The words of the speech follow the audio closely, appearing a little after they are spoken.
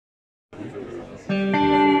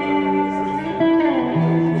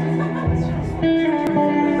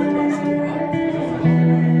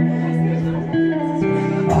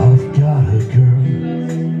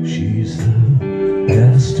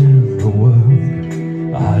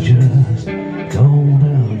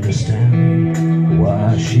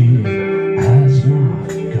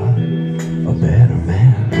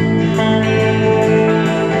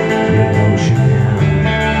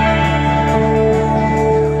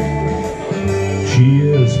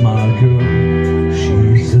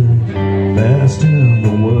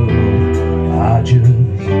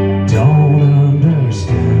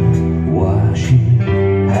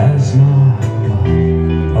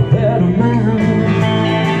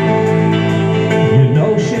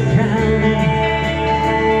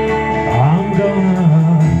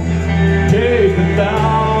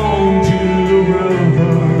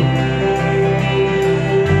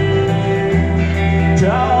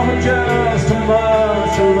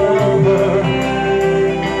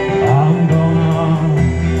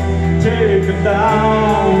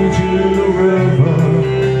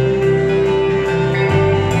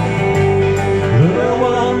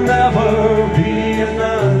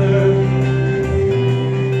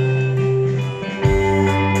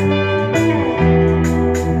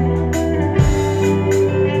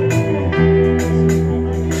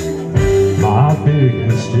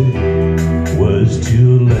to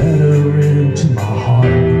let her into my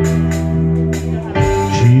heart.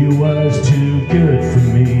 She was too good for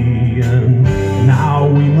me, and now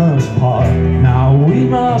we must part. Now we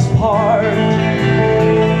must part.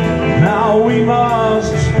 Now we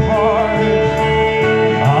must part.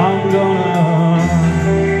 I'm gonna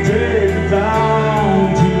take her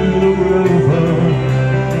down to the river.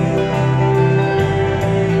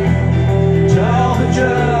 Tell her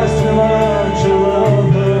just how much I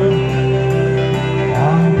love her.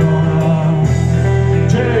 I'm gonna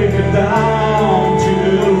take her down to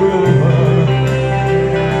the river.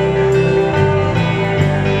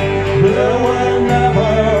 There will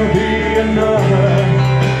never be another.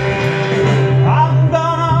 I'm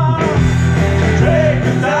gonna take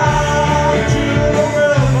her down to the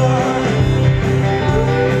river.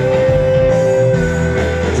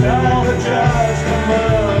 Tell her just how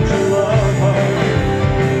much I love her.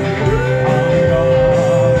 I'm gonna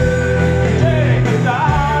take her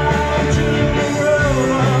down to the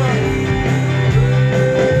river.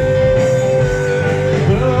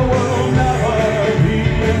 There will never be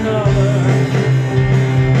another.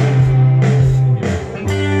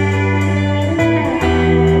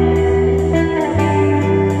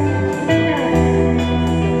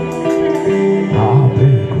 Our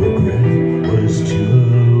big regret was to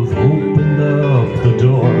have opened up the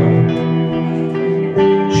door.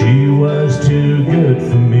 She was too good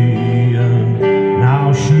for me, and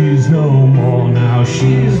now she's no more. Now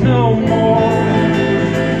she's no more.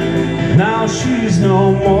 Now she's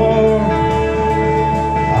no more.